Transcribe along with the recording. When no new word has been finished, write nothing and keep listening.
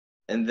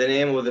In the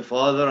name of the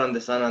Father, and the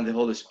Son, and the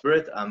Holy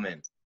Spirit.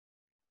 Amen.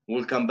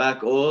 Welcome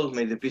back all.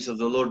 May the peace of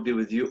the Lord be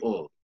with you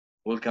all.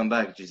 Welcome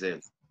back,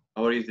 Gisele.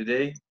 How are you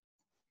today?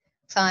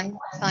 Fine,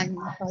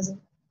 Father.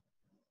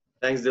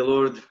 Thanks the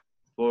Lord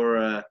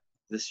for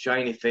this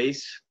shiny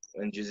face.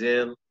 And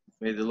Gisele,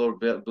 may the Lord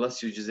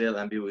bless you, Gisele,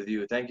 and be with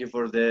you. Thank you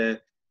for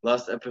the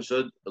last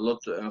episode. A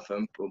lot of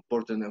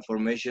important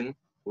information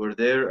were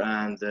there,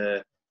 and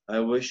I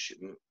wish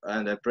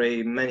and I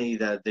pray many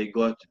that they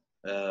got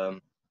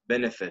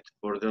benefit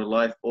for their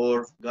life,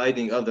 or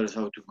guiding others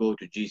how to go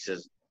to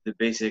Jesus, the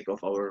basic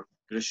of our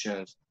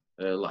Christians'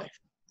 life.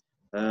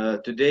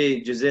 Today,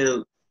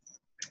 Gisele,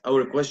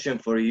 our question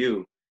for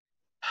you: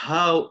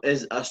 how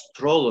is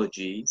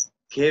astrology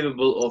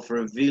capable of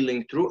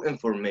revealing true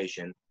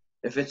information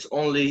if it's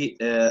only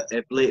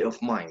a play of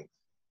mind?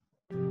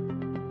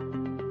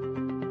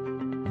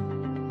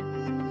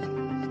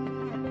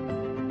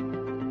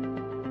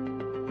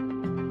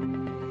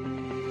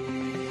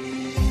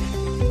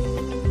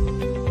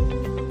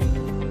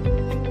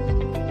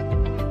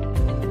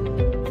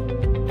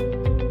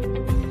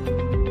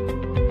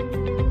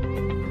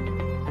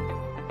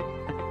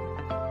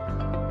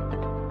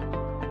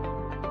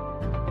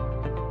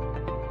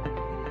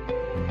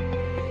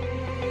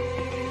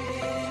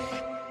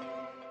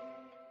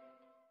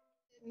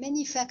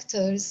 Many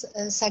factors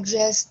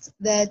suggest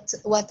that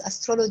what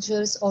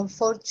astrologers or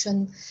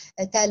fortune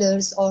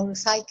tellers or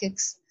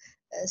psychics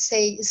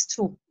say is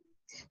true.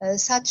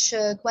 Such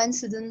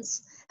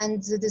coincidence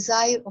and the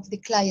desire of the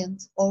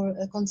client or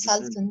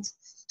consultant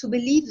to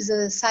believe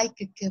the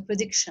psychic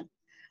prediction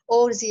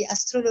or the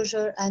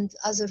astrologer and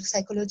other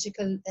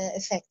psychological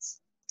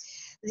effects.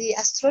 The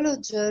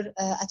astrologer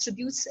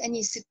attributes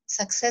any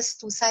success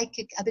to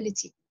psychic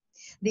ability,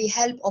 the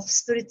help of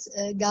spirit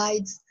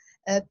guides,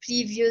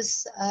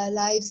 previous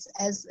lives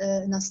as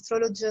an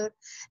astrologer,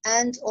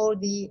 and or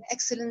the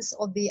excellence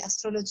of the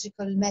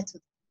astrological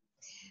method.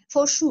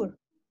 For sure,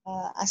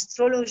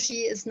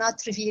 astrology is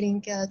not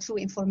revealing true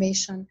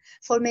information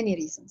for many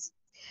reasons.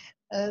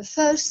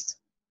 First,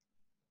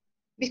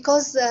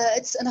 because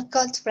it's an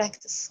occult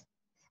practice,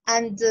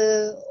 and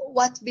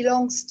what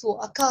belongs to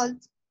occult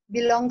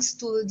belongs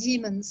to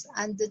demons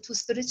and to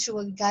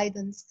spiritual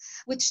guidance,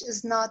 which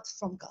is not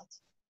from God.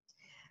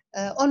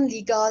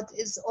 Only God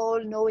is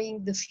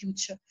all-knowing the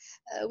future.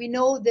 We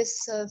know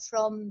this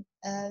from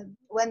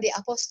when the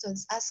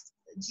apostles asked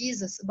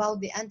Jesus about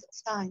the end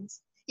of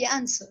times. He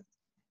answered,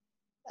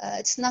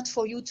 it's not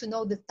for you to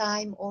know the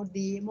time or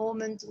the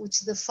moment which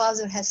the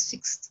Father has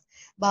fixed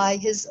by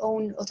his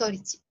own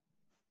authority.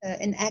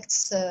 In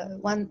Acts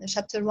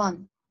chapter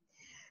 1.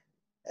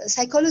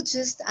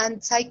 Psychologists and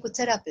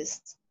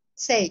psychotherapists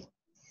say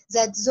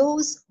that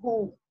those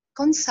who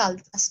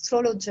consult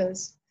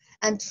astrologers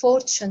and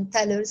fortune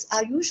tellers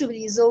are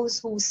usually those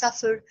who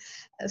suffer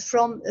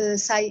from a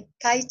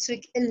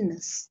psychiatric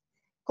illness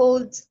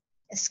called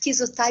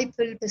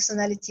schizotypal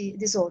personality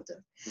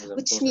disorder,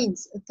 which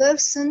means a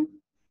person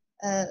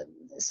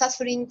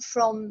suffering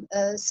from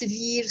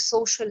severe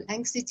social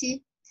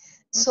anxiety,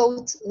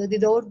 thought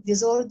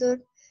disorder,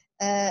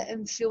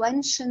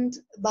 influenced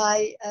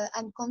by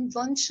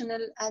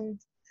unconventional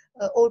and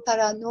or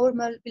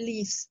paranormal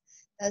beliefs,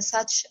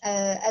 such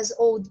as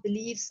old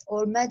beliefs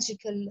or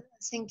magical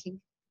thinking,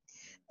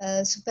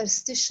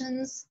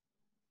 superstitions,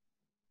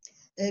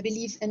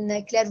 belief in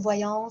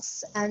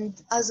clairvoyance,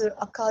 and other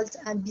occult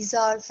and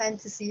bizarre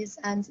fantasies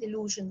and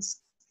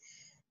illusions.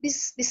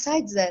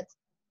 Besides that,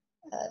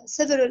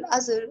 several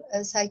other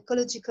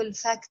psychological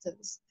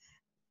factors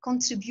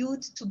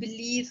contribute to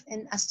belief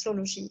in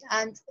astrology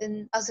and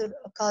in other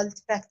occult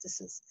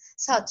practices,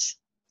 such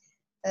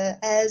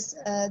as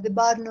the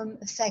Barnum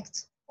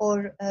effect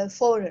or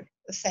Forer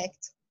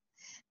effect,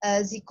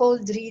 the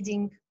cold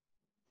reading,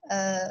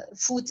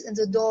 foot in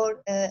the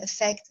door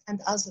effect,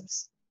 and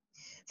others.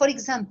 For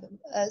example,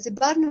 the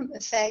Barnum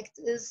effect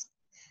is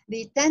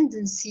the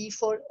tendency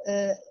for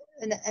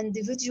an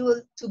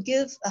individual to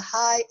give a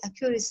high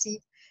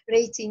accuracy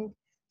rating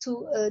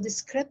to a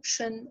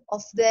description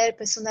of their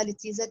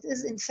personality that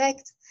is in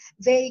fact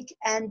vague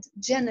and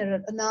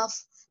general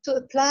enough to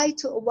apply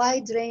to a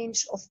wide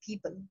range of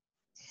people.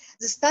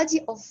 The study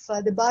of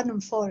the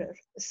Barnum-Forer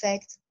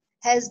effect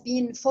has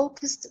been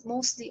focused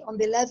mostly on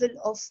the level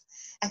of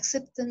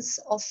acceptance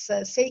of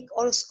fake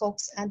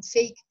horoscopes and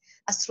fake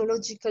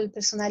astrological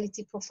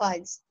personality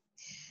profiles.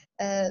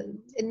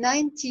 In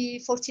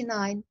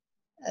 1949,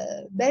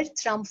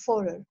 Bertram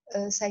Forer,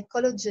 a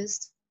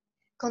psychologist,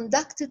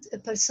 conducted a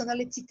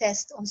personality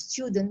test on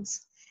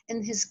students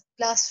in his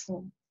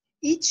classroom.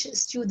 Each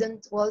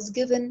student was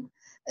given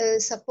a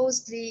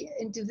supposedly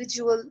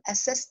individual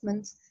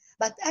assessment,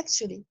 but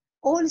actually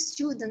all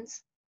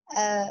students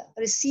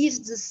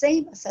received the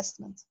same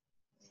assessment.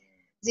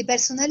 The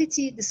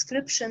personality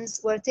descriptions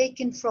were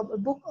taken from a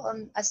book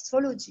on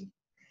astrology.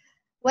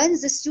 When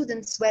the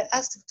students were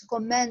asked to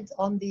comment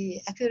on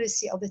the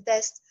accuracy of the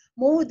test,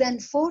 more than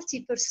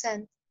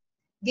 40%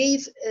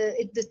 gave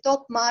it the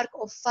top mark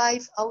of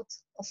 5 out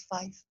of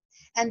 5,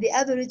 and the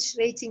average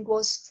rating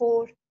was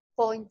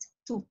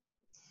 4.2.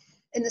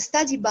 In a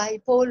study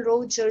by Paul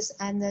Rogers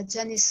and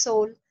Janice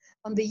Soul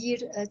on the year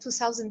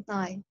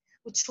 2009,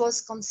 which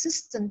was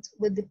consistent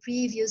with the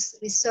previous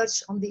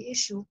research on the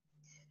issue,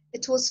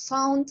 it was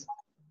found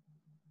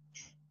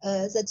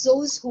that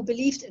those who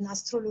believed in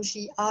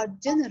astrology are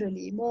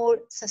generally more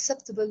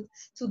susceptible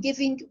to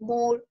giving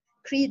more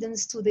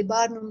credence to the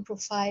Barnum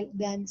profile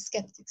than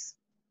skeptics.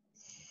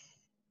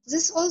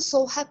 This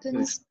also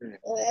happens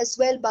as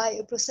well by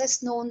a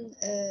process known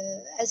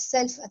as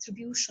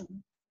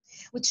self-attribution,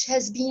 which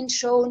has been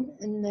shown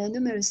in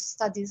numerous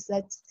studies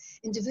that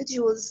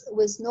individuals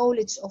with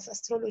knowledge of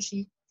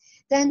astrology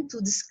tend to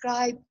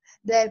describe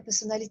their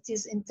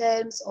personalities in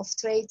terms of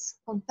traits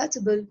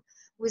compatible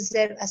with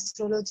their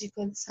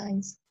astrological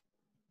signs.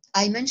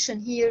 I mention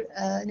here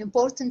an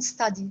important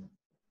study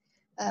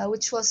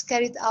which was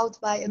carried out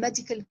by a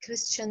medical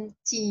Christian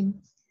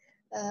team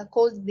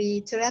called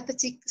the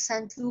Therapeutic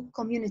St. Luke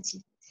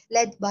Community,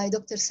 led by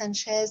Dr.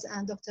 Sanchez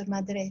and Dr.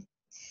 Madre,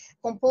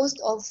 composed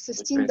of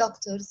 15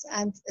 doctors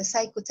and a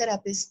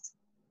psychotherapist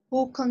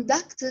who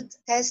conducted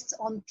tests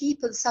on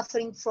people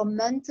suffering from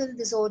mental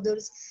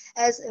disorders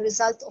as a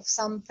result of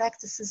some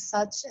practices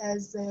such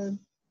as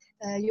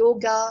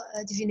yoga,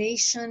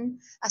 divination,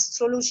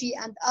 astrology,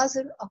 and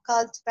other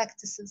occult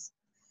practices.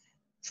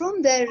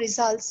 From their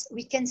results,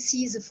 we can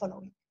see the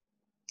following.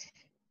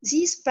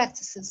 These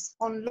practices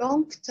on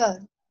long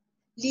term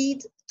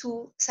lead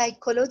to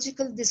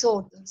psychological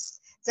disorders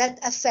that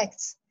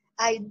affect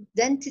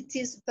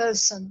identity's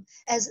person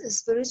as a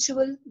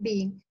spiritual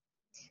being,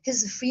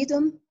 his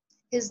freedom,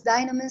 his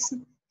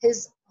dynamism,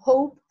 his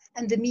hope,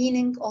 and the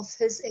meaning of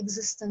his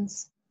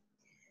existence.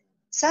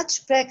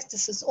 Such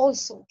practices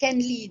also can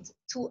lead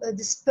to a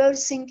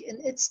dispersing in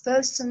its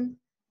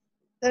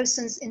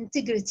person's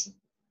integrity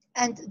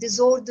and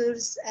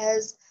disorders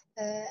as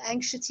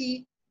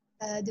anxiety,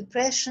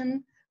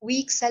 depression,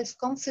 weak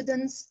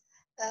self-confidence,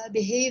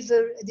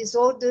 behavior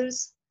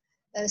disorders,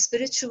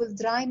 spiritual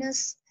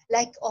dryness,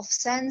 lack of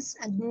sense,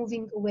 and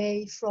moving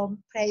away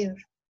from prayer.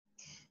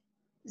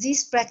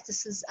 These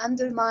practices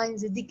undermine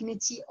the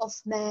dignity of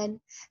man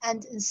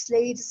and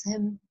enslaves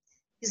him.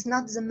 He is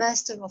not the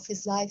master of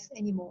his life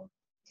anymore,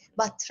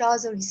 but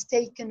rather is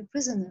taken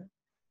prisoner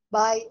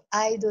by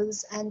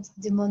idols and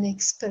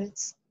demonic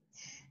spirits.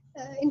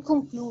 In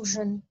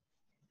conclusion,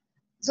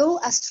 though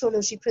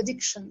astrology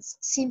predictions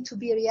seem to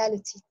be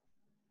reality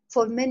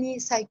for many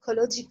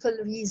psychological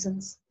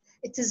reasons,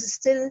 it is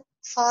still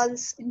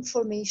false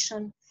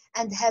information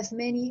and have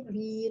many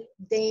real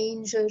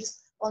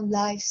dangers on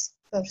life's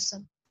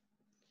person.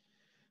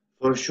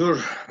 For sure,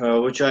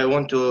 which I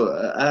want to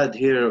add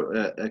here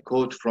a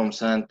quote from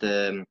Saint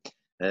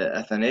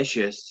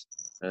Athanasius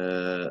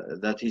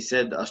that he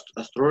said,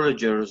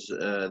 astrologers,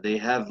 they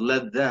have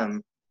led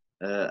them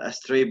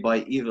astray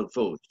by evil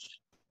thoughts.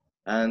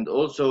 And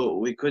also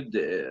we could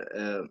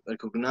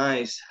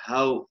recognize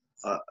how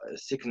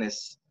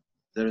sickness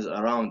there is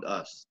around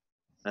us.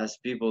 As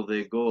people,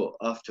 they go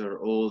after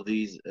all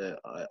these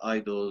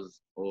idols,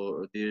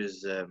 or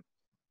there's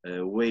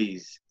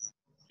ways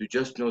to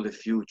just know the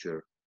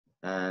future.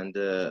 And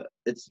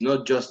it's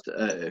not just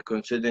a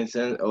coincidence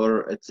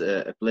or it's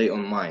a play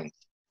on mind.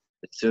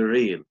 It's a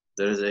real.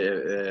 There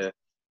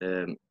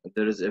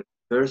is a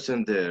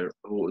person there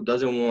who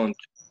doesn't want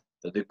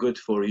the good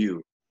for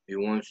you. He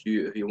wants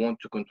you. He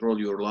wants to control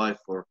your life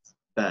for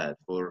bad,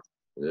 for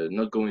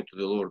not going to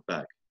the Lord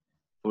back.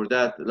 For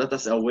that, let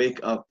us awake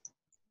up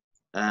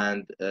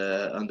and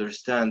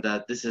understand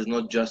that this is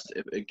not just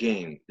a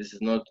game. This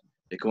is not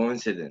a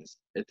coincidence.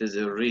 It is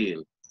a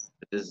real.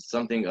 It is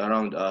something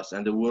around us,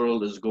 and the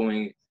world is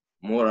going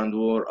more and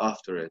more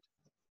after it.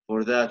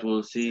 For that,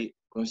 we'll see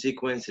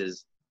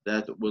consequences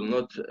that will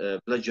not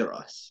pleasure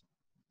us.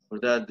 For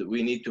that,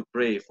 we need to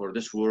pray for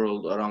this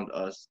world around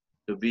us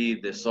to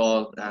be the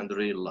salt and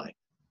real light.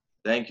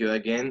 Thank you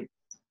again,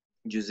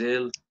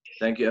 Gisele.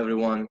 Thank you,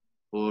 everyone,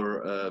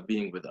 for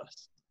being with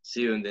us.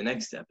 See you in the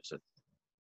next episode.